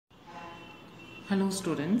Hello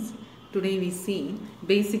students, today we see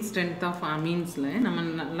basic strength of amines.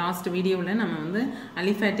 Last video we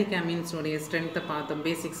aliphatic amines strength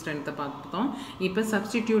basic strength now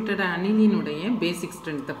substituted aniline basic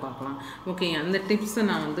strength okay, and the tips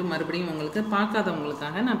na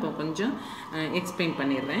explain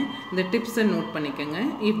the tips note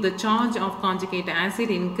if the charge of conjugate acid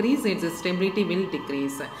increase, its stability will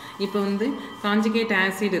decrease. Now conjugate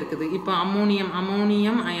acid ammonium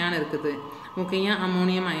ion okay,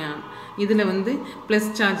 ammonium ion. This is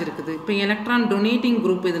plus charge. Electron donating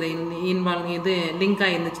group is involved. Link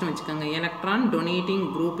electron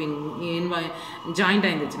donating group joined.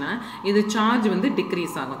 This charge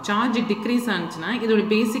decrease. Charge decrease is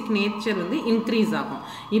basic nature increase. Now,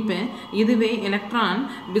 electron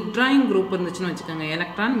withdrawing group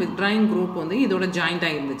electron withdrawing group is joined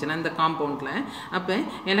in the compound. Now,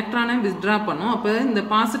 electron withdraw the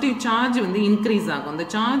positive charge increase. The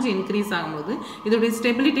charge increase this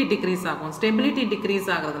stability decrease. Stability decrease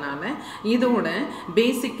ஆகிறதுனால இதோட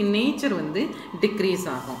basic nature decrease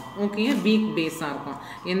ஆகும். Okay, weak base இருக்கும்.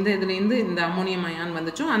 எந்த இதுல இருந்து இந்த ammonium ion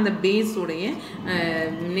வந்துச்சோ அந்த base உடைய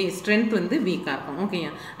strength weak இருக்கும். Okay,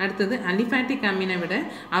 அடுத்து aliphatic amine விட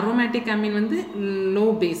aromatic amine low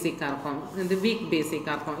basic இருக்கும். இது weak basic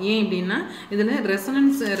இருக்கும். ஏன் அப்படினா இதுல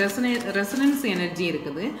resonance energy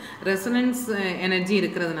இருக்குது. Resonance energy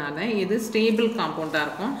இருக்கிறதுனால இது stable compound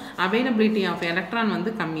இருக்கும். Availability of electron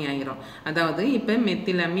கம்மி ஆயிரும். அதாவது இப்ப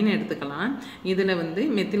மெத்திலமீன் எடுத்துக்கலாம். இதுல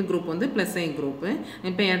methyl group plus I group.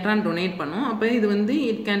 இப்ப எலக்ட்ரான் டொனேட் பண்ணும். அப்ப இது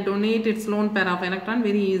it can donate its lone pair of electron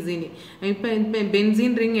very easily. இப்ப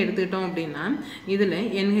பென்சீன் ரிங் எடுத்துட்டோம் அப்படினா இதுல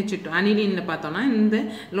NH2 அனிலின்ல பார்த்தோம்னா இந்த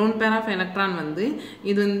lone pair of electron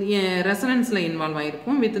இது ரெசோனன்ஸ்ல இன்வால்வ்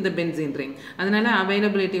ஆயிருக்கும் with the benzene ring. அதனால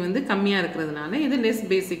availability கம்மியா இருக்குறதுனால இது less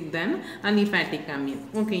basic than aliphatic amine.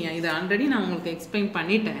 Okay, இது ஆல்ரெடி நான் உங்களுக்கு எக்ஸ்பிளைன்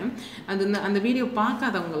பண்ணிட்டேன். அந்த வீடியோ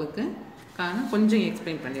பார்க்காதவங்களுக்கு கொஞ்சம்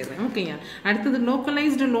எக்ஸ்பிளைன் பண்ணிடுறேன். ஓகேயா, அடுத்தது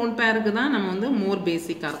லோக்கலைஸ்டு லோன் பேருக்கு தான் நம்ம மோர்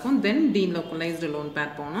பேசிக்காக இருக்கும். தென் டீலோக்கலைஸ்டு லோன்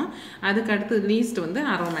பேர் போனோம். அதுக்கு அடுத்தது லீஸ்ட்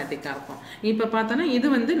அரோமேட்டிக்காக இருக்கும். இப்போ பார்த்தோன்னா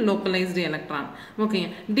இது localised electron. Okay,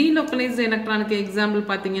 delocalised எலக்ட்ரானுக்கு example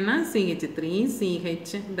பார்த்தீங்கன்னா CH3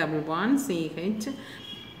 CH double bond CH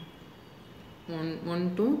 1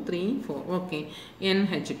 2 3 4 okay,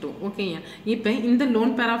 NH2 okay. இப்போ இந்த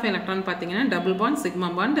lone pair of electron பாத்தீங்கன்னா double bond sigma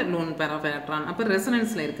bond lone pair of electron அப்ப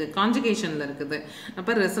ரெசோனன்ஸ்ல இருக்கு, கான்ஜுகேஷன்ல இருக்குது.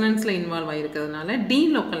 அப்ப ரெசோனன்ஸ்ல இன்வால்வ் ஆயிருக்கிறதுனால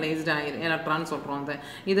delocalized electron சொல்றோம்.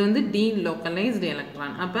 இது delocalized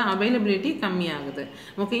electron. அப்ப availability கம்மி ஆகுது.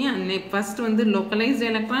 ஓகேயா, first localized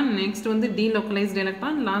electron, next delocalized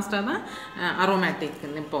electron, லாஸ்டா தான் aromatic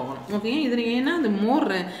போகணும். ஓகே, இது ஏன்னா அது more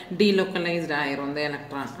delocalized ஆயிரும் இந்த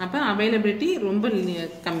எலக்ட்ரான். அப்ப availability ரொம்ப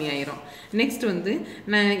கம்மி ஆயிரும். நெக்ஸ்ட்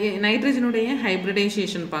நைட்ரஜனுடைய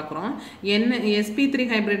ஹைபிரிடைசேஷன் பார்க்குறோம். sp3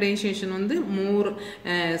 ஹைபிரிடைசேஷன்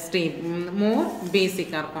மோர்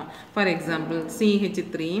பேசிக்காக இருக்கும். ஃபார் எக்ஸாம்பிள்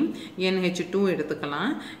CH3 NH2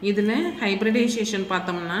 எடுத்துக்கலாம். இதில் ஹைபிரிடைசேஷன்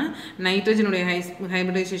பார்த்தோம்னா நைட்ரஜனுடைய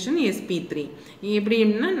ஹைபிரிடைசேஷன் sp3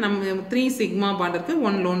 எப்படின்னா நம்ம 3 சிக்மா பாண்ட் இருக்கு,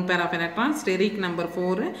 1 lone pair of electron, steric number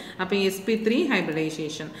 4. அப்போ sp3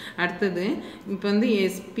 ஹைபிரிடைசேஷன். அடுத்தது இப்போ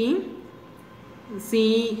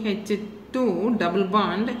CH2 double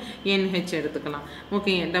bond NH எடுத்துக்கலாம்.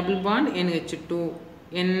 Okay, double bond NH2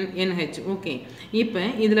 NH. Okay, இப்போ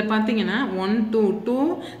இதில் பார்த்தீங்கன்னா 1 2 2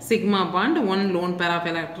 sigma bond 1 lone pair of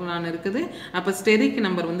electron இருக்குது. அப்போ ஸ்டெரிக்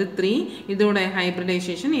நம்பர் 3, இதோட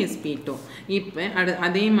ஹைபிரிடைசேஷன் sp2. இப்போ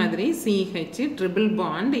அதே மாதிரி CH ட்ரிபிள்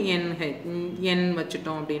பாண்ட் N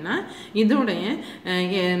வச்சுட்டோம் அப்படின்னா இதோடைய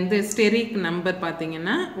இந்த ஸ்டெரிக் நம்பர்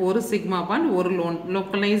பார்த்தீங்கன்னா ஒரு சிக்மா பாண்ட் ஒரு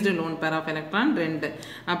localised lone pair of electron 2.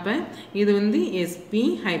 அப்போ இது sp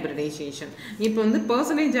ஹைபிரிடைசேஷன். இப்போ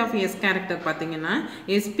பெர்சன்டேஜ் ஆஃப் S கேரக்டர் பார்த்தீங்கன்னா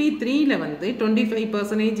sp3ல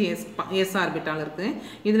 25% s ஆர்பிட்டால் இருக்கு.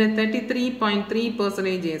 இதுல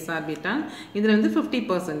 33.3% s ஆர்பிட்டால், இதுல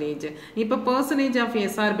 50%. இப்போ percentage of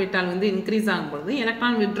s orbital increase ஆகும்போது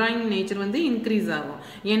எலக்ட்ரான் withdrawing நேச்சர் இன்க்ரீஸ் ஆகும்.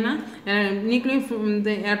 ஏன்னா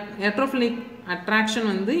எலக்ட்ரோஃபிலிக் attraction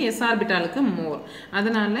s ஆர்பிட்டாலுக்கு மோர்.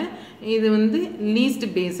 அதனால இது லீஸ்ட்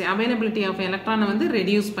பேஸ் அவைலபிலிட்டி ஆஃப் எலக்ட்ரானை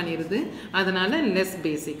ரெடியூஸ் பண்ணிடுது. அதனால லெஸ்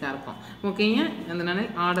பேசிக்காக இருக்கும். ஓகேயா, அதனால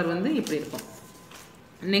ஆர்டர் இப்படி இருக்கும்.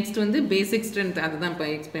 நெக்ஸ்ட் பேசிக் ஸ்ட்ரென்த் அதுதான் இப்போ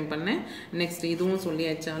எக்ஸ்பிளைன் பண்ணேன். நெக்ஸ்ட் இதுவும்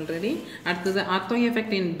சொல்லியாச்சு ஆல்ரெடி. அடுத்தது ஆர்த்தோ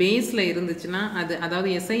எஃபெக்ட் இன் பேஸில் இருந்துச்சுன்னா அதாவது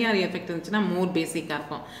SIR எஃபெக்ட் இருந்துச்சுன்னா மோர் பேசிக்காக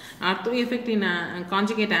இருக்கும். ஆர்த்தோ எஃபெக்ட் இன்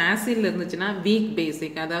கான்ஜுகேட் ஆசிடில் இருந்துச்சுன்னா வீக்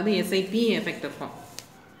பேசிக், அதாவது SIP எஃபெக்ட் இருக்கும்.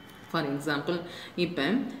 ஃபார் எக்ஸாம்பிள் இப்போ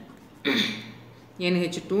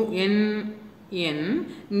NH2 N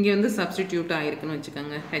இங்கே சப்ஸ்டிடியூட் ஆகிருக்குன்னு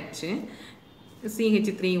வச்சுக்கோங்க. H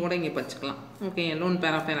CH3 கூட இங்கே வச்சுக்கலாம். Okay, lone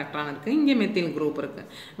pair of electron இருக்குது, இங்கே மெத்தில் குரூப் இருக்குது.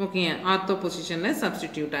 ஓகே, ஆர்த்தோ பொசிஷனில்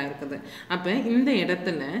சப்ஸ்டிடியூட் ஆகிருக்குது. அப்போ இந்த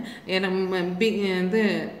இடத்துல இது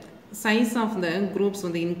size of the groups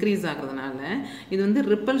வந்து increase ஆகிறதுனால இது வந்து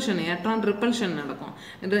repulsion, electron repulsion நடக்கும்.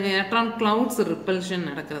 electron clouds repulsion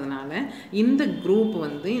நடக்கிறதுனால இந்த group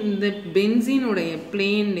வந்து இந்த benzene உடைய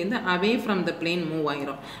plane இருந்து away from the plane move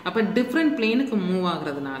ஆகிரும். அப்போ different planeக்கு move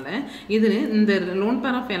ஆகிறதுனால இது இந்த lone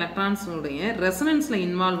pair of electrons உடைய resonanceல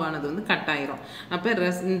involve ஆனது வந்து கட் ஆகிரும். அப்போ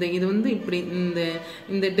இது வந்து இப்படி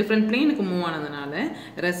இந்த different planeக்கு move ஆனதுனால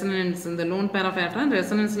resonance, இந்த lone pair of electron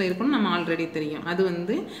resonanceல இருக்குன்னு நம்ம ஆல்ரெடி தெரியும். அது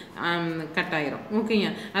வந்து கட் ஆயிரும். ஓகேயா,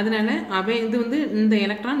 அதனால இது வந்து இந்த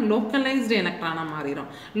எலக்ட்ரான் லோக்கலைஸ்டு எலக்ட்ரானா மாறிடும்.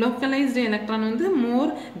 லோக்கலைஸ்டு எலக்ட்ரான் வந்து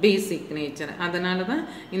மோர் பேசிக் நேச்சர். அதனால தான்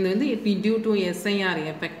இது வந்து டியூ டு SIR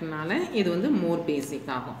எஃபெக்ட்னால இது வந்து மோர்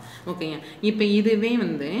பேசிக் ஆகும். ஓகேயா, இப்போ இதுவே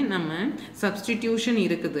வந்து நம்ம சப்ஸ்டிடியூஷன்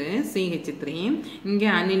இருக்குது CH3, இங்கே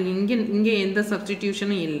அனில், இங்கே எந்த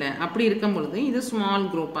சப்ஸ்டிடியூஷனும் இல்லை. அப்படி இருக்கும் பொழுது இது ஸ்மால்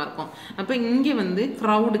குரூப்பாக இருக்கும். அப்போ இங்கே வந்து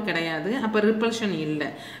க்ரௌடு கிடையாது, அப்போ ரிப்பல்ஷன்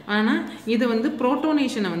இல்லை. ஆனால் இது வந்து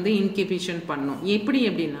புரோட்டோனேஷனை வந்து இன்கிபிஷன் பண்ணும்.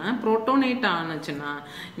 எப்படின்னா புரோட்டோனேட் ஆனுச்சுன்னா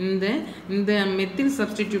இந்த மெத்தில்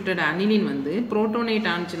சப்ஸ்டிடியூட்டட் அனிலின் வந்து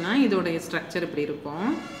புரோட்டோனேட் ஆனுச்சுன்னா இதோடைய ஸ்ட்ரக்சர் இப்படி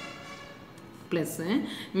இருக்கும், ப்ளஸ்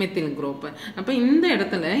மெத்தில் குரூப். அப்போ இந்த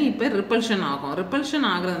இடத்துல இப்போ ரிப்பல்ஷன் ஆகும். ரிப்பல்ஷன்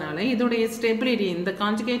ஆகிறதுனால இதோடைய ஸ்டெபிலிட்டி, இந்த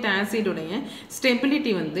கான்ஜுகேட் ஆசிடுடைய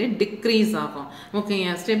ஸ்டெபிலிட்டி வந்து டிக்ரீஸ் ஆகும். ஓகே,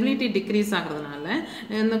 ஸ்டெபிலிட்டி டிக்ரீஸ் ஆகிறதுனால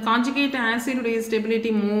இந்த கான்ஜுகேட் ஆசிடுடைய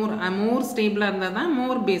ஸ்டெபிலிட்டி மோர் ஸ்டேபிளாக இருந்தால் தான்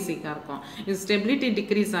மோர் பேசிக்காக இருக்கும். இது ஸ்டெபிலிட்டி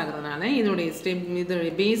டிக்ரீஸ் ஆகிறதுனால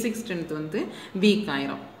இதோடைய பேசிக் ஸ்ட்ரென்த் வந்து வீக்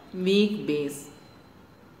ஆயிரும், வீக் பேஸ்.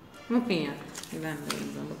 ஓகேயா, இதான் அந்த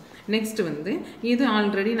எக்ஸாம்பிள். நெக்ஸ்ட் வந்து இது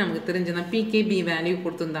ஆல்ரெடி நமக்கு தெரிஞ்சதான். PKB வேல்யூ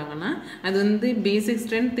கொடுத்துருந்தாங்கன்னா அது வந்து பேசிக்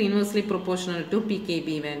strength inversely proportional to PKB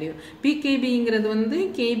value. PKBங்கிறது வந்து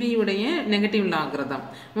KB உடைய நெகட்டிவ் லாகிரதம்.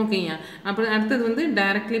 ஓகேயா, அப்புறம் அடுத்தது வந்து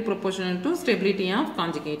directly proportional to stability of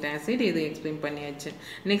conjugate acid. இது எக்ஸ்பிளைன் பண்ணியாச்சு.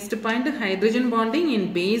 நெக்ஸ்ட் பாயிண்ட், ஹைட்ரஜன் பாண்டிங் இன்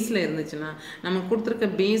பேஸில் இருந்துச்சுன்னா, நம்ம கொடுத்துருக்க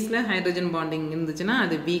பேஸில் ஹைட்ரஜன் பாண்டிங் இருந்துச்சுன்னா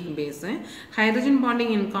அது வீக் பேஸு. ஹைட்ரஜன்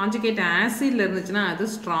பாண்டிங் இன் கான்ஜுகேட் ஆசிட்ல இருந்துச்சுன்னா அது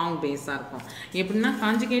ஸ்ட்ராங் பேஸாக இருக்கும். எப்படின்னா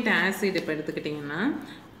கான்ஜுகேட் ஆசிட் இப்போ எடுத்துக்கிட்டிங்கன்னா,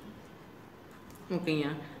 ஓகேயா,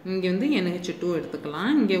 இங்கே வந்து NH2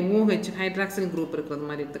 எடுத்துக்கலாம், இங்கே OH ஹைட்ராக்சில் குரூப் இருக்கிறது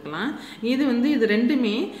மாதிரி எடுத்துக்கலாம். இது வந்து இது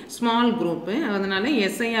ரெண்டுமே ஸ்மால் குரூப்பு, அதனால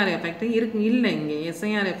SIR எஃபெக்ட் இல்லை. இங்கே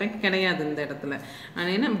SIR எஃபெக்ட் கிடையாது இந்த இடத்துல.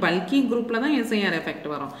 ஏன்னா பல்கி குரூப்பில் தான் SIR எஃபெக்ட்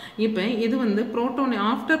வரும். இப்போ இது வந்து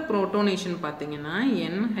ஆஃப்டர் ப்ரோட்டோனேஷன் பார்த்தீங்கன்னா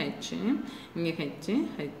NH, இங்கே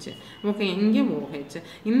H, ஓகே, இங்கே OH.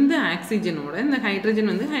 இந்த ஆக்சிஜனோட இந்த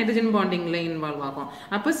ஹைட்ரஜன் வந்து ஹைட்ரஜன் பாண்டிங்கில் இன்வால்வ் ஆகும்.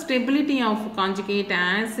 அப்போ ஸ்டெபிலிட்டி ஆஃப் கான்ஜுகேட்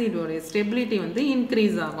ஆசிடோட ஸ்டெபிலிட்டி வந்து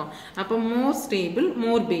இன்க்ரீஸ் ஆகும். அப்போ மோர் ஸ்டேபிள்,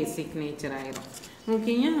 மோர் பேசிக் நேச்சர் ஆயிரும்.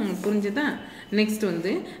 ஓகேங்க, உங்களுக்கு புரிஞ்சுதா? நெக்ஸ்ட்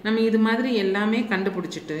வந்து நம்ம இது மாதிரி எல்லாமே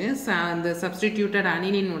கண்டுபிடிச்சிட்டு இந்த சப்ஸ்டிடியூட்டட்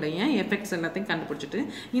அனிலினுடைய எஃபெக்ட்ஸ் எல்லாத்தையும் கண்டுபிடிச்சிட்டு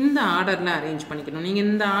இந்த ஆர்டரில் அரேஞ்ச் பண்ணிக்கணும். நீங்கள்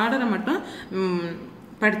இந்த ஆர்டரை மட்டும்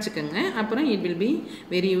படிச்சுக்கோங்க, அப்புறம் it will be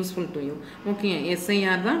very useful to you. Okay,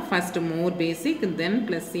 SIR தான் first more basic, then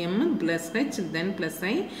plus M plus H, then plus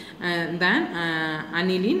I, then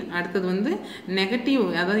aniline. அடுத்தது வந்து நெகட்டிவ்,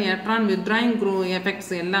 அதாவது எலக்ட்ரான் வித்ட்ராயிங்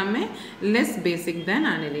எஃபெக்ட்ஸ் எல்லாமே லெஸ் பேசிக் தென்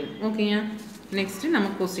அனிலின். ஓகேயா, நெக்ஸ்ட்டு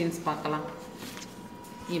நம்ம கொஸ்டின்ஸ் பார்க்கலாம்.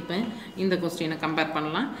 இப்போ இந்த கொஸ்டினை கம்பேர்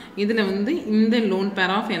பண்ணலாம். இதில் வந்து இந்த லோன்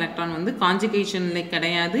பேர் ஆஃப் எலக்ட்ரான் வந்து கான்ஜுகேஷனில்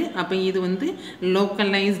கிடையாது. அப்போ இது வந்து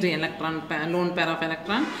localised electron, lone pair of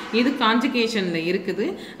electron. இது கான்ஜுகேஷனில் இருக்குது,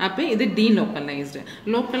 அப்போ இது டீலோக்கலைஸ்டு.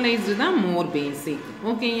 லோக்கலைஸ்டு தான் மோர் பேசிக்.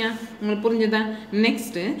 ஓகேயா, உங்களுக்கு புரிஞ்சுதா?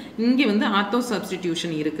 நெக்ஸ்ட்டு இங்கே வந்து ஆர்த்தோ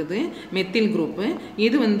சப்ஸ்டிடியூஷன் இருக்குது, மெத்தில் குரூப்பு.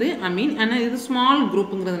 இது வந்து ஆனால் இது ஸ்மால்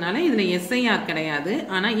குரூப்புங்கிறதுனால இதில் SIR கிடையாது,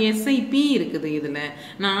 ஆனால் SIP இருக்குது. இதில்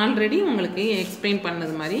நான் ஆல்ரெடி உங்களுக்கு எக்ஸ்பிளைன்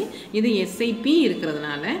பண்ணது மாதிரி இது SIP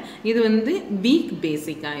இருக்கிறதுனால இது வந்து வீக்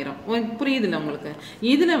பேசிக் ஆயிரும். புரியுதுல உங்களுக்கு?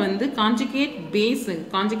 இதுல வந்து கான்ஜுகேட்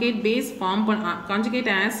பேஸ் ஃபார்ம் பண்ண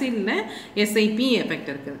கான்ஜுகேட் ஆசிட்ல SIP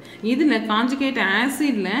எஃபெக்ட் இருக்குது. இதுல கான்ஜுகேட்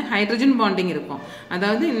ஆசிட்ல ஹைட்ரஜன் பாண்டிங் இருக்கும்.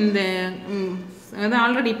 அதாவது இந்த அது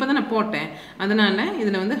ஆல்ரெடி இப்போ தான் நான் போட்டேன், அதனால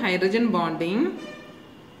இதில் வந்து ஹைட்ரஜன் பாண்டிங்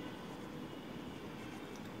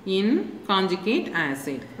இன் கான்ஜுகேட்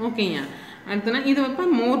ஆசிட். ஓகேயா, அடுத்தனா இது அப்போ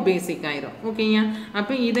மோர் பேசிக் ஆயிரும். ஓகேயா,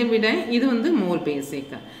 அப்போ இதை விட இது வந்து மோர்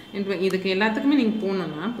பேசிக். இப்போ இதுக்கு எல்லாத்துக்குமே நீங்கள்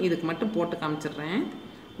போகணுன்னா இதுக்கு மட்டும் போட்டு காமிச்சிடுறேன்.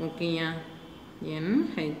 ஓகேயா,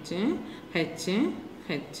 NH,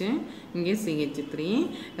 H, இங்கே CH3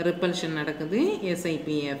 ரிப்பல்ஷன் நடக்குது, SIP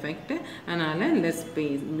எஃபெக்ட், அதனால்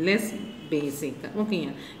லெஸ் பேசிக்.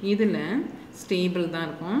 ஓகேயா, இதில் ஸ்டேபிள் தான்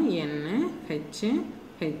இருக்கும்,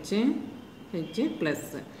 H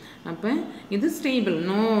ப்ளஸ். அப்போ இது ஸ்டேபிள்,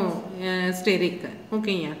 நோ ஸ்டெரிக்.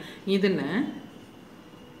 ஓகேயா, இதில்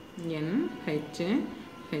NH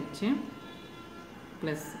H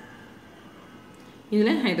plus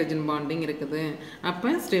இதில் ஹைட்ரஜன் பாண்டிங் இருக்குது. அப்போ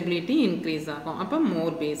ஸ்டெபிலிட்டி இன்க்ரீஸ் ஆகும். அப்போ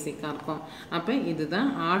மோர் பேசிக்காக இருக்கும். அப்போ இதுதான்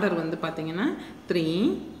ஆர்டர் வந்து பார்த்தீங்கன்னா 3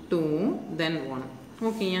 2 then 1.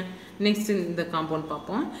 ஓகேயா. நெக்ஸ்ட் இந்த காம்பவுண்ட்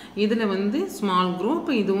பார்ப்போம். இதில் வந்து ஸ்மால் குரூப்,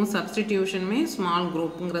 இதுவும் சப்ஸ்டிடியூஷனுமே ஸ்மால்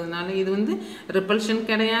குரூப்புங்கிறதுனால இது வந்து ரிப்பல்ஷன்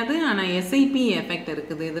கிடையாது. ஆனால் எஸ்ஐபி எஃபெக்ட்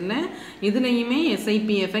இருக்குது. இதுலையுமே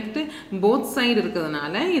எஸ்ஐபி எஃபெக்ட் போத் சைடு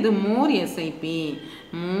இருக்கிறதுனால இது மோர் எஸ்ஐபி.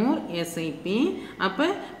 அப்போ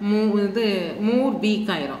இது மோர் வீக்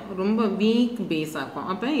ஆயிரும், ரொம்ப வீக் பேஸாக இருக்கும்.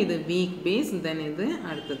 அப்போ இது வீக் பேஸ், தென் இது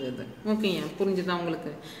அடுத்தது இது. ஓகேயா, புரிஞ்சுதான்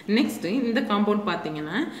உங்களுக்கு. நெக்ஸ்ட் இந்த காம்பவுண்ட்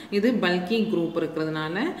பார்த்தீங்கன்னா இது பல்கி குரூப்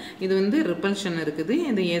இருக்கிறதுனால இது வந்து ரிப்பல்ஷன் இருக்குது.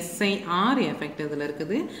 இது எஸ்ஐஆர் எஃபெக்ட் இதில்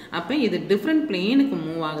இருக்குது. அப்போ இது different பிளேனுக்கு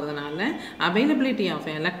move ஆகுறதுனால availability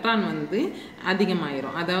of electron வந்து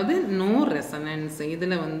அதிகமாயிரும். அதாவது நோ ரெசனன்ஸ்.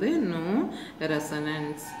 இதில் வந்து நோ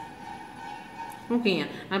ரெசனன்ஸ். ஓகேயா.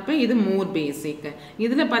 அப்போ இது மோர் பேசிக்.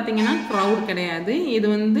 இதில் பார்த்தீங்கன்னா க்ரௌட் கிடையாது. இது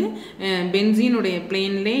வந்து பென்சீனுடைய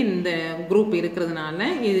பிளேன்லே இந்த குரூப் இருக்கிறதுனால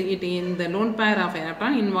இந்த lone pair of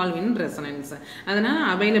electron involve in resonance. அதனால்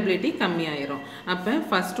அவைலபிலிட்டி கம்மியாயிரும். அப்போ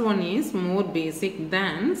first one is more basic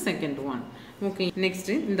than second one. Okay.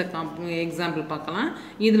 Next இந்த எக்ஸாம்பிள் பார்க்கலாம்.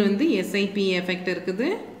 இதில் வந்து எஸ்ஐபி எஃபெக்ட் இருக்குது.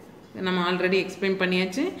 நம்ம ஆல்ரெடி எக்ஸ்பிளைன்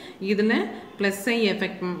பண்ணியாச்சு. இதில் ப்ளஸ் ஐ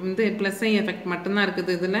எஃபெக்ட் வந்து ப்ளஸ் ஐ எஃபெக்ட் மட்டும்தான்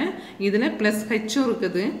இருக்குது. இதில் ப்ளஸ் ஹெச்சும்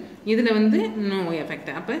இருக்குது. இதில் வந்து நோ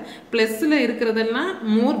எஃபெக்ட். அப்போ ப்ளஸில் இருக்கிறதெல்லாம்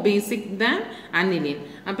மோர் பேசிக் தேன் அனிலின்.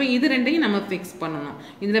 அப்போ இது ரெண்டையும் நம்ம ஃபிக்ஸ் பண்ணணும்.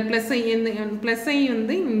 இதில் ப்ளஸ் ஐ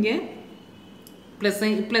வந்து இங்கே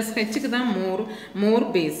ப்ளஸ் ஹெச்சுக்கு தான் மோர்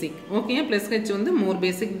பேசிக். ஓகே. ப்ளஸ் ஹெச் வந்து மோர்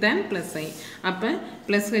பேசிக் தேன் ப்ளஸ் ஐ. அப்போ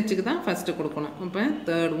ப்ளஸ் ஹெச்சுக்கு தான் ஃபஸ்ட்டு கொடுக்கணும். அப்போ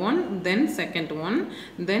third one, then second one,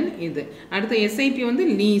 தென் இது. அடுத்து எஸ்ஐபி வந்து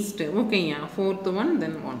லீஸ்ட். ஓகேயா. ஃபோர்த் ஒன்,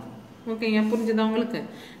 தென் ஒன். ஓகேயா, புரிஞ்சுதா உங்களுக்கு.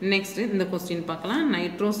 நெக்ஸ்ட்டு இந்த கொஸ்டின் பார்க்கலாம்.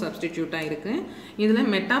 நைட்ரோ சப்ஸ்டிடியூட்டாக இருக்குது. இதில்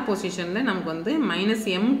மெட்டா பொசிஷனில் நமக்கு வந்து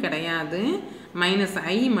 -m கிடையாது,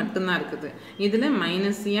 -i மட்டும்தான் இருக்குது. இதில்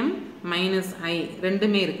 -m -i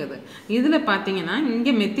ரெண்டுமே இருக்குது. இதில் பார்த்தீங்கன்னா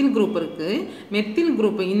இங்கே மெத்தில் குரூப் இருக்குது. மெத்தில்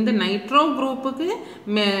குரூப் இந்த நைட்ரோ குரூப்புக்கு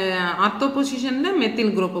ஆர்த்தோ பொசிஷனில்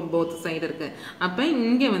மெத்தில் குரூப் போத் சைடு இருக்குது. அப்போ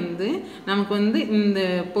இங்கே வந்து நமக்கு வந்து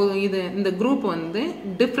இந்த குரூப் வந்து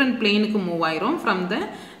டிஃப்ரெண்ட் பிளேனுக்கு மூவ் ஆயிரும் ஃப்ரம் த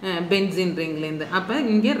பென்சின் ரிங்லேருந்து. அப்போ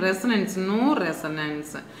இங்கே ரெசனன்ஸ், நோ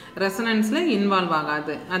ரெசனன்ஸில் இன்வால்வ்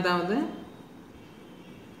ஆகாது. அதாவது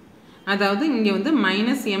இங்கே வந்து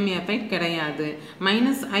 -m எஃபெக்ட் கிடையாது,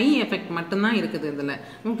 -i எஃபெக்ட் மட்டும்தான் இருக்குது இதில்.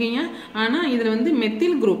 ஓகேயா. ஆனால் இதில் வந்து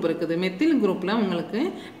மெத்தில் குரூப் இருக்குது. மெத்தில் குரூப்பில் உங்களுக்கு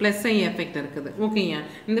 +i எஃபெக்ட் இருக்குது. ஓகேயா.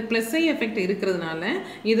 இந்த +i எஃபெக்ட் இருக்கிறதுனால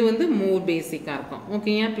இது வந்து மோர் பேசிக்காக இருக்கும்.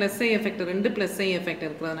 ஓகேயா. +i எஃபெக்ட் 2 +i எஃபெக்ட்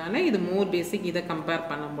இருக்கிறதுனால இது மோர் பேசிக். இதை கம்பேர்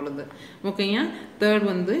பண்ணும் பொழுது ஓகேயா. தேர்ட்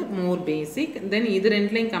வந்து மோர் பேசிக். தென் இது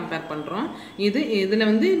ரெண்டுலையும் கம்பேர் பண்ணுறோம். இதில்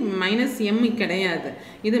வந்து -m கிடையாது.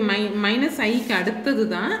 இது -iக்கு அடுத்தது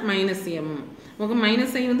தான் -m. ஓகே.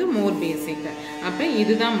 -i வந்து மோர் பேசிக். அப்போ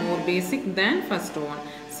இதுதான் மோர் பேசிக் தேன் ஃபர்ஸ்ட் ஒன்,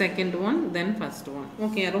 செகண்ட் ஒன், தென் ஃபர்ஸ்ட் ஒன்.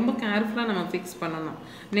 ஓகே. ரொம்ப கேர்ஃபுல்லாக நம்ம ஃபிக்ஸ் பண்ணணும்.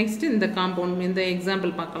 நெக்ஸ்ட் இந்த காம்பவுண்ட் இந்த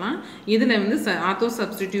எக்ஸாம்பிள் பார்க்கலாம். இதில் வந்து ஆர்த்தோ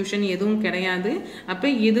சப்ஸ்டிடியூஷன் எதுவும் கிடையாது. அப்போ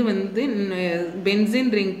இது வந்து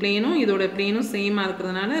பென்சின் ரிங் பிளேனும் இதோட பிளேனும் சேமாக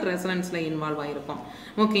இருக்கிறதுனால ரெசனன்ஸில் இன்வால்வ் ஆகிருக்கும்.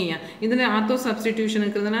 ஓகேயா. இதில் ஆர்த்தோ சப்ஸ்டிடியூஷன்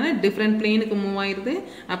இருக்கிறதுனால டிஃப்ரெண்ட் பிளேனுக்கு மூவ் ஆயிடுது.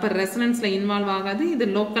 அப்போ ரெசனன்ஸில் இன்வால்வ் ஆகாது. இது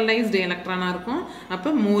லோக்கலைஸ்டு எலக்ட்ரானாக இருக்கும். அப்போ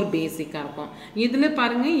மோர் பேசிக்காக இருக்கும். இதில்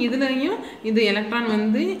பாருங்கள், இதுலையும் இது எலக்ட்ரான்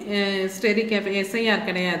வந்து ஸ்டெரிக் எஸ்ஐஆர்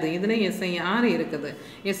கிடையாது. இதில் எஸ்ஐஆர் இருக்குது.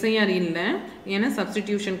 எஸ்ஐஆர் இல்லை, ஏன்னா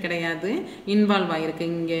சப்ஸ்டிடியூஷன் கிடையாது, இன்வால்வ் ஆகிருக்கு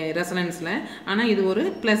இங்கே ரெசனன்ஸில். ஆனால் இது ஒரு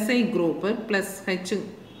 +i குரூப்பு,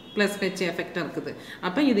 +h எஃபெக்ட் இருக்குது.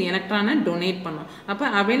 அப்போ இது எலக்ட்ரானை டொனேட் பண்ணும். அப்போ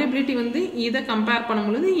அவைலபிலிட்டி வந்து இதை கம்பேர்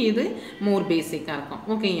பண்ணும்பொழுது இது மோர் பேசிக்காக இருக்கும்.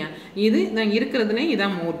 ஓகேயா. இது தான் இருக்கிறதுல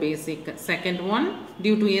இதான் மோர் பேசிக். Second one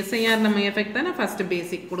due to SIR நம்ம எஃபெக்ட் தானே ஃபர்ஸ்ட்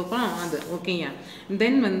பேசிக் கொடுக்கணும் அது. ஓகேயா.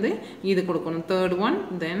 தென் வந்து இது கொடுக்கணும் தேர்ட் ஒன்,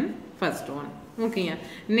 தென் ஃபர்ஸ்ட் ஒன். ஓகேயா.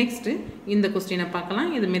 நெக்ஸ்ட்டு இந்த கொஸ்டினை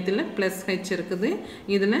பார்க்கலாம். இது மெத்தில் +h இருக்குது.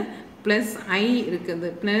 இதில் +i இருக்குது,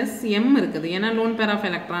 +m இருக்குது. ஏன்னா லோன் பேர் ஆஃப்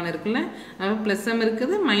எலக்ட்ரான் இருக்குல்ல, +m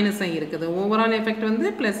இருக்குது, -i இருக்குது. ஓவரால் எஃபெக்ட் வந்து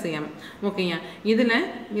 +m. ஓகேயா. இதில்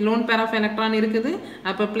லோன் பேர் ஆஃப் எலக்ட்ரான் இருக்குது.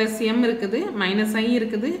 அப்போ +m இருக்குது, -i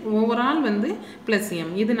இருக்குது. ஓவரால் வந்து +m.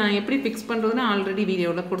 இது நான் எப்படி ஃபிக்ஸ் பண்ணுறதுன்னு ஆல்ரெடி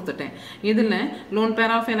வீடியோவில் கொடுத்துட்டேன். இதில் லோன்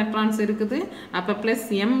பேர் ஆஃப் எலக்ட்ரான்ஸ் இருக்குது. அப்போ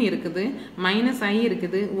 +m இருக்குது, -i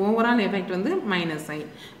இருக்குது. ஓவரால் எஃபெக்ட் வந்து -i.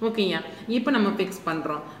 ஓகேயா. இப்போ நம்ம ஃபிக்ஸ்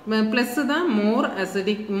பண்ணுறோம். ப்ளஸ் தான் மோர்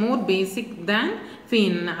அசிடிக், மோர் பேசிக் தேன்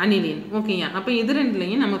அனிலின். ஓகேயா, அப்போ இது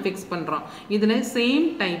ரெண்டுலையும் நம்ம ஃபிக்ஸ் பண்ணுறோம். இதில் சேம்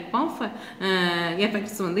டைப் ஆஃப்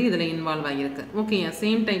எஃபெக்ட்ஸ் வந்து இதில் இன்வால்வ் ஆகிருக்கு. ஓகேயா,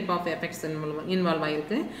 same type of effects involve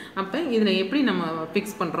ஆகிருக்கு. அப்போ இதில் எப்படி நம்ம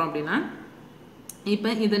ஃபிக்ஸ் பண்ணுறோம் அப்படின்னா, இப்போ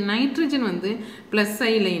இது நைட்ரஜன் வந்து ப்ளஸ்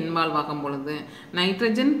ஐயில் இன்வால்வ் ஆகும் பொழுது,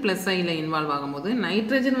 நைட்ரஜன் ப்ளஸ் ஐயில் இன்வால்வ் ஆகும்போது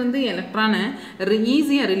நைட்ரஜன் வந்து எலக்ட்ரானை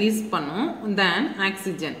ஈஸியாக ரிலீஸ் பண்ணும் தேன்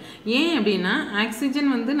ஆக்சிஜன். ஏன் அப்படின்னா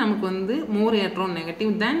ஆக்சிஜன் வந்து நமக்கு வந்து மோர் எலக்ட்ரான்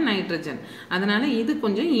நெகட்டிவ் தேன் நைட்ரஜன். அதனால் இது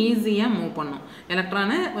கொஞ்சம் ஈஸியாக மூவ் பண்ணும்,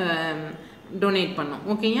 எலக்ட்ரானை டொனேட் பண்ணும்.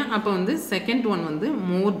 ஓகேயா, அப்போ வந்து செகண்ட் ஒன் வந்து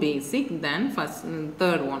மோர் பேசிக் தேன்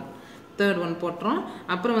தேர்ட் ஒன் போட்டுறோம்.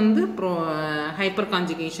 அப்புறம் வந்து ஹைப்பர்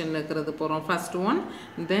கான்ஜுகேஷனில் இருக்கிறது போகிறோம் ஃபர்ஸ்ட் ஒன்,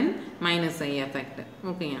 தென் மைனஸ் ஐ எஃபெக்ட்.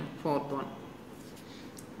 ஓகேயா, ஃபோர்த் ஒன்.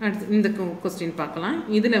 அடுத்து இந்த கொஸ்டின் பார்க்கலாம்.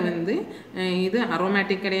 இதில் வந்து இது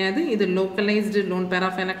அரோமேட்டிக் கிடையாது, இது localised lone pair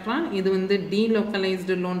of electron, இது வந்து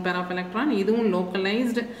delocalised lone pair of electron, இதுவும்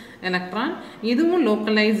லோக்கலைஸ்டு எலக்ட்ரான், இதுவும்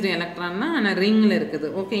லோக்கலைஸ்டு எலக்ட்ரான் தான், ஆனால் ரிங்கில் இருக்குது.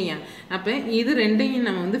 ஓகேயா, அப்போ இது ரெண்டையும்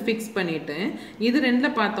நம்ம வந்து ஃபிக்ஸ் பண்ணிவிட்டு இது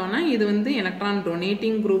ரெண்டில் பார்த்தோன்னா இது வந்து எலக்ட்ரான்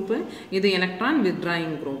டொனேட்டிங் குரூப்பு, இது எலக்ட்ரான்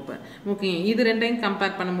வித்ட்ராயிங் குரூப்பு. ஓகே, இது ரெண்டையும்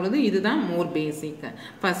கம்பேர் பண்ணும்பொழுது இதுதான் மோர் பேசிக்,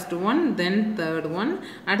 first one then third one.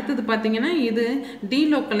 அடுத்தது பார்த்தீங்கன்னா இது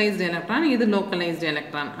டீலோக்கலைஸ்டு எலக்ட்ரான், இது லோக்கலைஸ்டு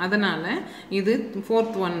எலக்ட்ரான். அதனால் இது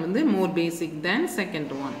ஃபோர்த் ஒன் வந்து மோர் பேசிக் தேன்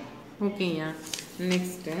செகண்ட் ஒன். ஓகேயா,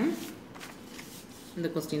 நெக்ஸ்ட்டு இந்த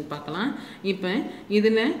கொஸ்டின் பார்க்கலாம். இப்போ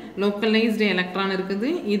இதில் லோக்கலைஸ்டு எலக்ட்ரான் இருக்குது,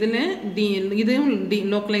 இதில் இதுவும்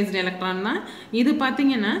லோக்கலைஸ்டு எலக்ட்ரான் தான். இது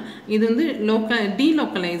பார்த்தீங்கன்னா இது வந்து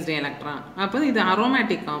டீலோக்கலைஸ்டு எலக்ட்ரான், அப்போ இது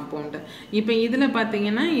அரோமேட்டிக் காம்பவுண்டு. இப்போ இதில்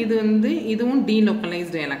பார்த்தீங்கன்னா இது வந்து இதுவும்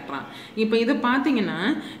டீலோக்கலைஸ்டு எலக்ட்ரான். இப்போ இதை பார்த்தீங்கன்னா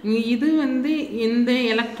இது வந்து இந்த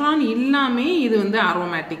எலக்ட்ரான் இல்லாமல் இது வந்து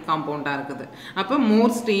அரோமேட்டிக் காம்பவுண்டாக இருக்குது. அப்போ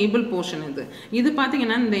மோர் ஸ்டேபிள் போர்ஷன் இது. இது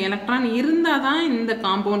பார்த்தீங்கன்னா இந்த எலக்ட்ரான் இருந்தால் தான் இந்த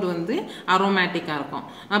காம்பவுண்ட் வந்து அரோமேட்டிக்காக இருக்கும்.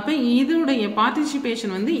 அப்போ இதோடைய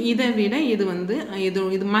பார்ட்டிசிபேஷன் வந்து இதை விட இது வந்து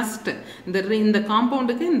இது மஸ்ட், இந்த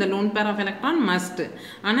காம்பவுண்டுக்கு இந்த lone pair of electron must.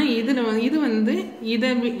 ஆனால் இது வந்து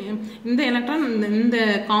இந்த எலக்ட்ரான்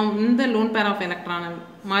இந்த லோன் பேர் ஆஃப் எலக்ட்ரான்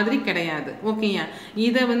மாதிரி கிடையாது. ஓகேயா,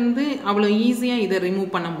 இதை வந்து அவ்வளோ ஈஸியாக இதை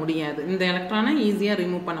ரிமூவ் பண்ண முடியாது, இந்த எலக்ட்ரானை ஈஸியாக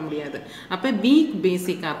ரிமூவ் பண்ண முடியாது. அப்போ வீக்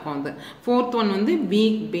பேசிக்காக இருக்கும். அது ஃபோர்த் ஒன் வந்து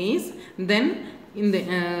வீக் பேஸ், தென் இந்த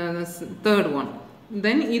தேர்ட் ஒன்,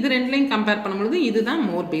 தென் இது ரெண்டுலையும் கம்பேர் பண்ணும்பொழுது இதுதான்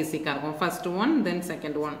மோர் பேசிக்காக இருக்கும், first one then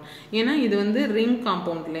second one. ஏன்னா இது வந்து ரிங்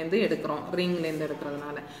காம்பவுண்ட்லேருந்து எடுக்கிறோம், ரிங்லேருந்து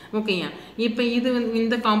எடுக்கிறதுனால. ஓகேயா, இப்போ இது வந்து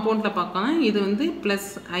இந்த காம்பவுண்டில் பார்க்கலாம், இது வந்து ப்ளஸ்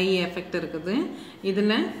ஐ எஃபெக்ட் இருக்குது.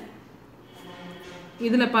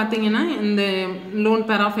 இதில் பார்த்தீங்கன்னா இந்த லோன்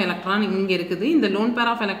பேர் ஆஃப் எலக்ட்ரான் இங்கே இருக்குது, இந்த லோன் பேர்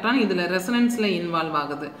ஆஃப் எலக்ட்ரான் இதில் ரெசனன்ஸில் இன்வால்வ்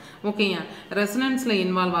ஆகுது. ஓகேயா, ரெசனன்ஸில்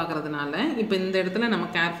இன்வால்வ் ஆகிறதுனால இப்போ இந்த இடத்துல நம்ம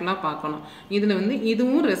கேர்ஃபுல்லாக பார்க்கணும். இதில் வந்து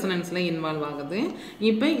இதுவும் ரெசனன்ஸில் இன்வால்வ் ஆகுது.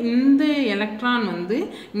 இப்போ இந்த எலக்ட்ரான் வந்து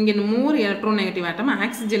இங்கே மோர் எலக்ட்ரோநெகட்டிவ் ஆட்டம்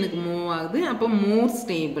ஆக்சிஜனுக்கு மூவ் ஆகுது, அப்போ மோர்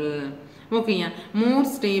ஸ்டேபிள். ஓகேயா, மோர்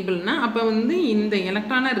ஸ்டேபிள்னா அப்போ வந்து இந்த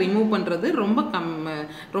எலக்ட்ரானை ரிமூவ் பண்ணுறது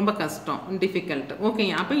ரொம்ப கஷ்டம், டிஃபிகல்ட்.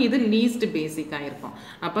 ஓகேயா, அப்போ இது லீஸ்ட் பேசிக்காக இருக்கும்.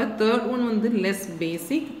 அப்போ தேர்ட் ஒன் வந்து லெஸ்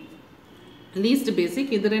பேசிக், லீஸ்ட் பேசிக்.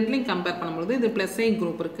 இது ரெண்டுலையும் கம்பேர் பண்ணும்போது இது ப்ளஸ் ஐ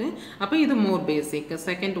குரூப் இருக்குது, அப்போ இது மோர் பேசிக்,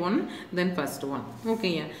 செகண்ட் ஒன் தென் ஃபர்ஸ்ட் ஒன்.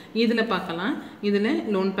 ஓகேயா, இதில் பார்க்கலாம், இதில்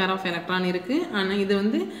லோன் பேர் ஆஃப் எலக்ட்ரான் இருக்குது, ஆனால் இது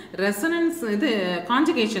வந்து ரெசனன்ஸ் இது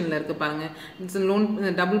கான்ஜுகேஷனில் இருக்குது பாருங்கள். It's loan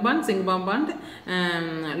double bond single bond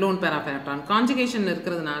lone pair of electron கான்ஜுகேஷனில்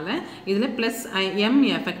இருக்கிறதுனால இதில் ப்ளஸ் எம்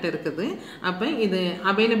எஃபெக்ட் இருக்குது. அப்போ இது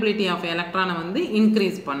அவைலபிலிட்டி ஆஃப் எலக்ட்ரானை வந்து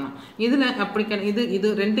இன்க்ரீஸ் பண்ணும். இதில் அப்படி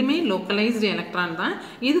இது ரெண்டுமே லோக்கலைஸ்டு எலக்ட்ரான் தான்,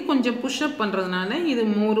 இது கொஞ்சம் புஷ்அப் பண்ணுறதுனால இது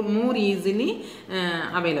மோர் ஈஸிலி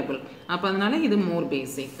அவைலபிள். அப்போ அதனால இது மோர்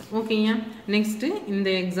பேசிக். ஓகேயா, நெக்ஸ்ட்டு இந்த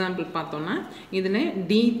எக்ஸாம்பிள் பார்த்தோன்னா இதில்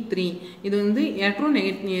D3 இது வந்து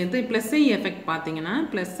எலக்ட்ரோநெகட்டிவ் இது ப்ளஸ் ஐ எஃபெக்ட் பார்த்தீங்கன்னா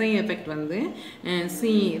ப்ளஸ் ஐ எஃபெக்ட் வந்து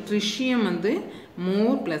ட்ரிஷியம் வந்து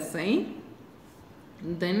மோர் ப்ளஸ் ஐ,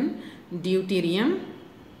 தென் டியூட்டீரியம்,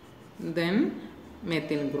 தென்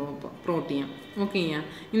மெத்தில் குரூப் புரோட்டியம். ஓகேயா,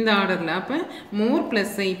 இந்த ஆர்டரில் அப்போ மோர்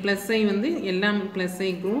ப்ளஸ் ஐ வந்து எல்லாம் ப்ளஸ் ஐ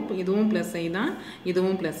குரூப், இதுவும் ப்ளஸ் ஐ தான்,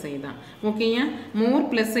 இதுவும் ப்ளஸ் ஐ தான். ஓகேயா, மோர்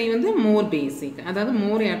ப்ளஸ் ஐ வந்து மோர் பேசிக், அதாவது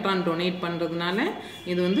மோர் எலக்ட்ரான் டொனேட் பண்ணுறதுனால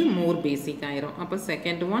இது வந்து மோர் பேசிக் ஆயிரும். அப்போ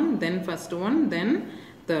செகண்ட் ஒன் தென் first one then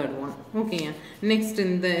third one. ஓகேயா, நெக்ஸ்ட்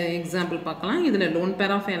இந்த எக்ஸாம்பிள் பார்க்கலாம். இதில் லோன்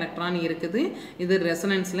பேர் ஆஃப் எலக்ட்ரான் இருக்குது, இது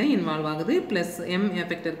ரெசனன்ஸில் இன்வால்வ் ஆகுது, ப்ளஸ் எம்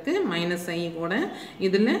எஃபெக்ட் இருக்குது மைனஸ் ஐ கூட.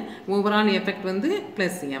 இதில் ஓவரால் எஃபெக்ட் வந்து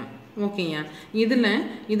ப்ளஸ் எம். ஓகேயா.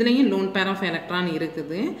 இதுலேயும் லோன் பேர் ஆஃப் எலக்ட்ரான்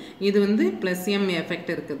இருக்குது. இது வந்து ப்ளஸ் எம்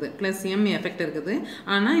எஃபெக்ட் இருக்குது.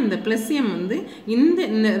 ஆனால் இந்த ப்ளஸ் எம் வந்து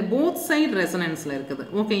இந்த போத் சைடு ரெசனன்ஸில் இருக்குது.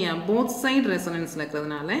 ஓகேயா, போத் சைடு ரெசனன்ஸில்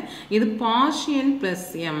இருக்கிறதுனால இது பார்ஷியல் ப்ளஸ்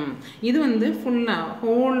எம். இது வந்து ஃபுல்லாக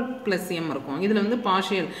ஹோல் ப்ளஸ் எம் இருக்கும். இதில் வந்து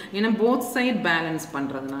பார்ஷியல், ஏன்னா போத் சைடு பேலன்ஸ்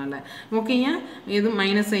பண்ணுறதுனால. ஓகேயா, இது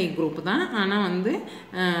மைனஸ் ஐ குரூப் தான், ஆனால் வந்து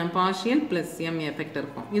பார்ஷியல் ப்ளஸ் எம் எஃபெக்ட்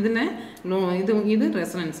இருக்கும். இதில் இது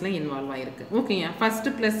ரெசனன்ஸில் இன்வால்வ் ஆகிருக்கு. ஓகேயா,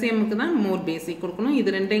 ஃபஸ்ட்டு ப்ளஸ் எம்முக்கு தான் மோர் பேசிக் கொடுக்கணும். இது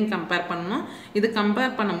ரெண்டையும் கம்பேர் பண்ணணும். இது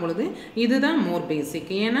கம்பேர் பண்ணும் பொழுது இதுதான் மோர்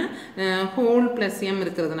பேசிக். ஏன்னா ஹோல் ப்ளஸ் எம்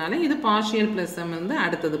இருக்கிறதுனால இது பார்ஷியல் ப்ளஸ் எம் வந்து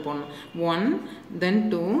அடுத்தது போடணும். 1 then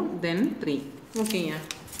 2 then 3. ஓகேயா,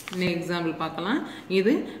 எக்ஸாம்பிள் பார்க்கலாம்.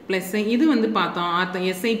 இது ப்ளஸ் இது வந்து பார்த்தோம்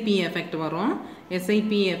எஸ்ஐபி எஃபெக்ட்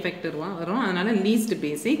வரும். அதனால லீஸ்ட்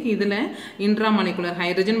பேசிக். இதில் இன்ட்ராமாலிகுலர்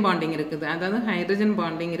ஹைட்ரஜன் பாண்டிங் இருக்குது. அதாவது ஹைட்ரஜன்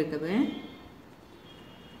பாண்டிங் இருக்குது,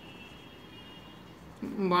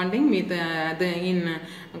 பாண்டிங் வித் அது இன்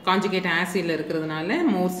கான்ஜுகேட் ஆசிடில் இருக்கிறதுனால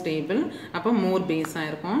மோர் ஸ்டேபிள், அப்போ மோர் பேஸாக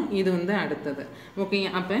இருக்கும். இது வந்து அடுத்தது. ஓகே,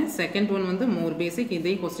 அப்போ செகண்ட் ஒன் வந்து மோர் பேசிக்.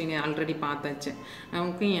 இதே கொஸ்டின் ஆல்ரெடி பார்த்தாச்சு.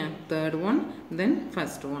 ஓகே, தேர்ட் ஒன் தென்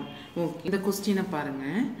ஃபர்ஸ்ட் ஒன். ஓகே, இந்த கொஸ்டினை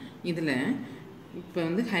பாருங்கள். இதில் இப்போ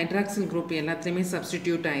வந்து ஹைட்ராக்சில் குரூப் எல்லாத்துலேயுமே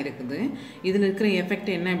சப்ஸ்டிடியூட் ஆகிருக்குது. இதில் இருக்கிற எஃபெக்ட்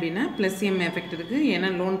என்ன அப்படின்னா ப்ளஸ் எம் எஃபெக்ட் இருக்குது, ஏன்னா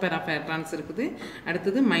லோன் பேர் ஆஃப் எலக்ட்ரான்ஸ் இருக்குது.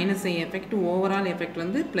 அடுத்தது மைனஸ் ஐ எஃபெக்ட், ஓவரால் எஃபெக்ட்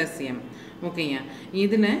வந்து ப்ளஸ் எம். ஓகேயா,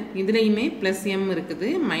 இதுலேயுமே ப்ளஸ் எம் இருக்குது,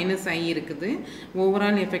 மைனஸ் ஐ இருக்குது,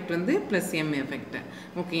 ஓவரால் எஃபெக்ட் வந்து ப்ளஸ் எம் எஃபெக்ட்.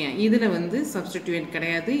 ஓகேயா, இதில் வந்து சப்ஸ்டிடியூட்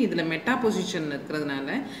கிடையாது. இதில் மெட்டா பொசிஷன் இருக்கிறதுனால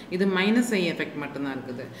இது மைனஸ் ஐ எஃபெக்ட் மட்டும்தான்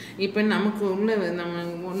இருக்குது. இப்போ நமக்கு நம்ம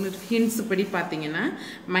ஒன்று ஹிண்ட்ஸ் படி பார்த்தீங்கன்னா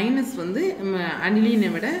மைனஸ் வந்து அனிலினை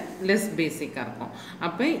விட லெஸ் பேசிக்காக இருக்கும்.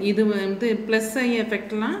 அப்போ இது வந்து ப்ளஸ் ஐ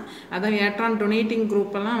எஃபெக்ட்லாம், அதாவது எலக்ட்ரான் டொனேட்டிங்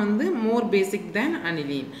குரூப்பெல்லாம் வந்து மோர் பேசிக் தேன்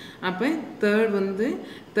அனிலின். அப்போ தேர்ட் வந்து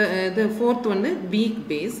இது ஃபோர்த் வந்து வீக்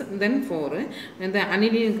பேஸ், தென் 4 இந்த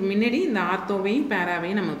அனிலினுக்கு முன்னாடி இந்த ஆர்த்தோவையும்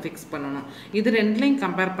பேராவையும் நம்ம ஃபிக்ஸ் பண்ணணும். இது ரெண்டுலையும்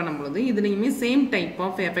கம்பேர் பண்ணும்பொழுது இதுலேயுமே சேம் டைப்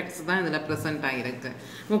ஆஃப் எஃபெக்ட்ஸ் தான் இதில் ப்ரெசென்ட் ஆகிருக்கு.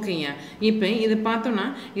 ஓகேயா, இப்போ இது பார்த்தோன்னா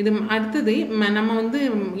இது அடுத்தது நம்ம வந்து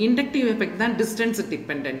இண்டக்டிவ் எஃபெக்ட் தான் டிஸ்டன்ஸ்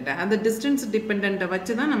டிபெண்ட்டு. அந்த டிஸ்டன்ஸ் டிபெண்ட்டை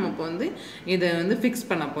வச்சு தான் நம்ம இப்போ வந்து இதை வந்து ஃபிக்ஸ்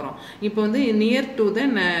பண்ண போகிறோம். இப்போ வந்து near to the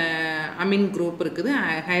Ameen group இருக்குது,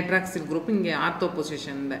 ஹைட்ராக்சில் குரூப் இங்கே ஆர்த்தோ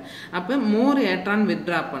பொசிஷனில். அப்போ மோர் எலக்ட்ரான்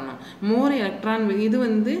வித்ட்ரா பண்ணும். மோர் எலக்ட்ரான் இது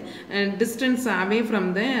வந்து distance away from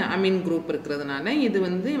the Ameen group இருக்கிறதுனால இது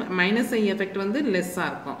வந்து மைனஸ் ஐ எஃபெக்ட் வந்து லெஸ்ஸாக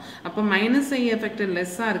இருக்கும். அப்போ மைனஸ் ஐ எஃபெக்ட்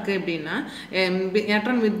லெஸ்ஸாக இருக்குது அப்படின்னா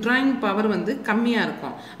எலக்ட்ரான் வித்ட்ராயிங் பவர் வந்து கம்மியாக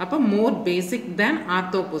இருக்கும். அப்போ மோர் பேசிக் தேன்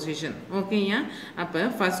ஆர்த்தோ பொசிஷன். ஓகேயா, அப்போ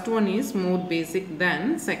first one is more basic than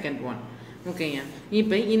second one. ஓகேயா,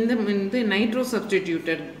 இப்போ இந்த நைட்ரோ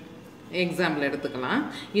சப்ஸ்டிடியூட்டட் எக்ஸாம்பிள் எடுத்துக்கலாம்.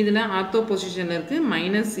 இதில் ஆர்த்தோ பொசிஷனில் இருக்குது,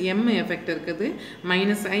 மைனஸ் எம் எஃபெக்ட் இருக்குது,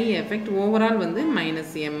 மைனஸ் ஐ எஃபெக்ட், ஓவரால் வந்து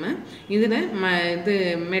மைனஸ் எம். இதில் இது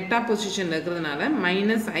மெட்டா பொசிஷனில் இருக்கிறதுனால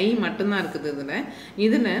மைனஸ் ஐ மட்டும்தான் இருக்குது.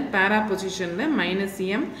 இதில் பேரா பொசிஷனில் மைனஸ்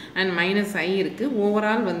எம் அண்ட் மைனஸ் ஐ இருக்குது,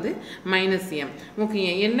 ஓவரால் வந்து மைனஸ் எம். ஓகே,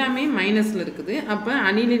 எல்லாமே மைனஸில் இருக்குது. அப்போ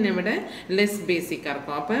அனிலினை விட லெஸ் பேசிக்காக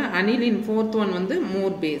இருக்கும். அப்போ அனிலின் ஃபோர்த் ஒன் வந்து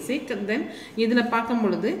மோர் பேசிக். தென் இதில் பார்க்கும்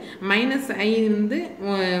பொழுது மைனஸ் ஐ வந்து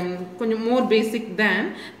கொஞ்சம் மோர் பேசிக் தேன்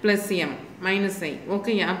ப்ளஸ் எம் மைனஸ் ஐ.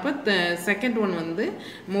 ஓகே, அப்போ செகண்ட் ஒன் வந்து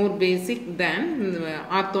மோர் பேசிக் தேன்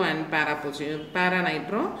ஆர்த்தோ அண்ட் பேரா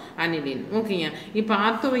நைட்ரோ அனிலின். ஓகேங்க, இப்போ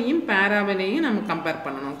ஆர்த்தோவையும் பேராவிலையும் நம்ம கம்பேர்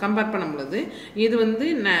பண்ணணும். கம்பேர் பண்ணும்பொழுது இது வந்து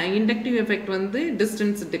இண்டக்டிவ் எஃபெக்ட் வந்து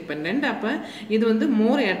டிஸ்டன்ஸ் டிபெண்ட். அப்போ இது வந்து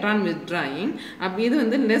மோர் எலக்ட்ரான் வித்ட்ராயிங், அப்போ இது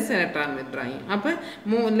வந்து லெஸ் எலக்ட்ரான் வித்ட்ராயிங். அப்போ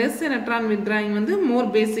லெஸ் எலக்ட்ரான் வித்ட்ராயிங் வந்து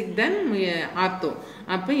மோர் பேசிக் தென் ஆர்த்தோ.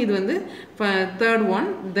 அப்போ இது வந்து தேர்ட்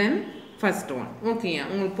ஒன் தென் ஃபர்ஸ்ட் ஒன். ஓகேயா,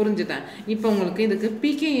 உங்களுக்கு புரிஞ்சுதான். இப்போ உங்களுக்கு இதுக்கு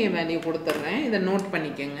பிகேஏ வேல்யூ கொடுத்துட்றேன், இதை நோட்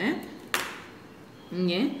பண்ணிக்கோங்க.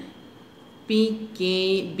 இங்கே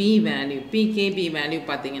பிகேபி வேல்யூ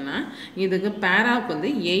பார்த்தீங்கன்னா இதுக்கு பேராவுக்கு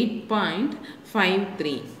வந்து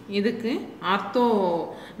 8.53, இதுக்கு ஆர்த்தோ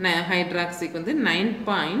ஹைட்ராக்சிக்கு வந்து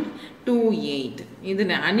 9.28,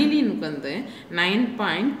 இதில் அனிலினுக்கு வந்து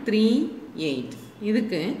 9.38,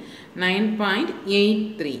 இதுக்கு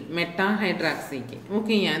 9.83 மெட்டா ஹைட்ராக்சிக்கு.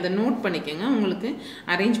 ஓகேயா, இதை நோட் பண்ணிக்கோங்க, உங்களுக்கு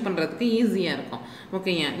அரேஞ்ச் பண்ணுறதுக்கு ஈஸியாக இருக்கும்.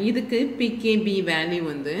 ஓகேயா, இதுக்கு பிகேபி வேல்யூ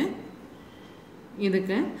வந்து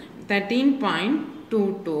இதுக்கு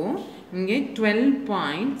 13.22, இங்கே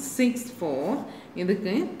 12.64,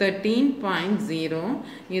 இதுக்கு 13.0,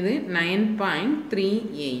 இது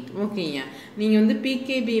 9.38. ஓகேயா, நீங்கள் வந்து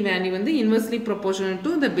பிகேபி வேல்யூ வந்து inversely proportional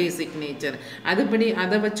to the basic nature, அதுபடி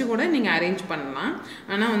அதை வச்சு கூட நீங்கள் அரேஞ்ச் பண்ணலாம்.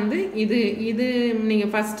 ஆனால் வந்து இது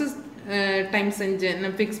நீங்கள் ஃபஸ்ட்டு டைம் செஞ்சு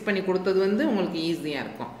ஃபிக்ஸ் பண்ணி கொடுத்தது வந்து உங்களுக்கு ஈஸியாக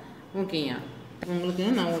இருக்கும். ஓகேயா, உங்களுக்கு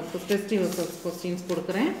நான் ஒரு கொஸ்டின்ஸ்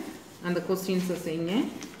கொடுக்குறேன். அந்த கொஸ்டின்ஸை செய்யுங்க.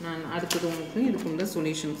 நான் அடுத்தது உங்களுக்கு இதுக்குள்ள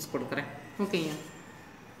சொல்யூஷன்ஸ் கொடுக்குறேன். ஓகேங்க.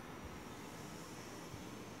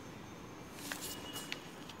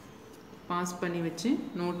 பாஸ் பண்ணி வச்சு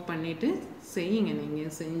நோட் பண்ணிவிட்டு செய்யுங்க.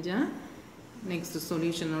 நீங்கள் செஞ்சால் நெக்ஸ்ட்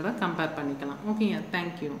சொல்யூஷனோட கம்பேர் பண்ணிக்கலாம். ஓகேங்க.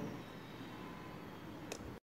 தேங்க்யூ.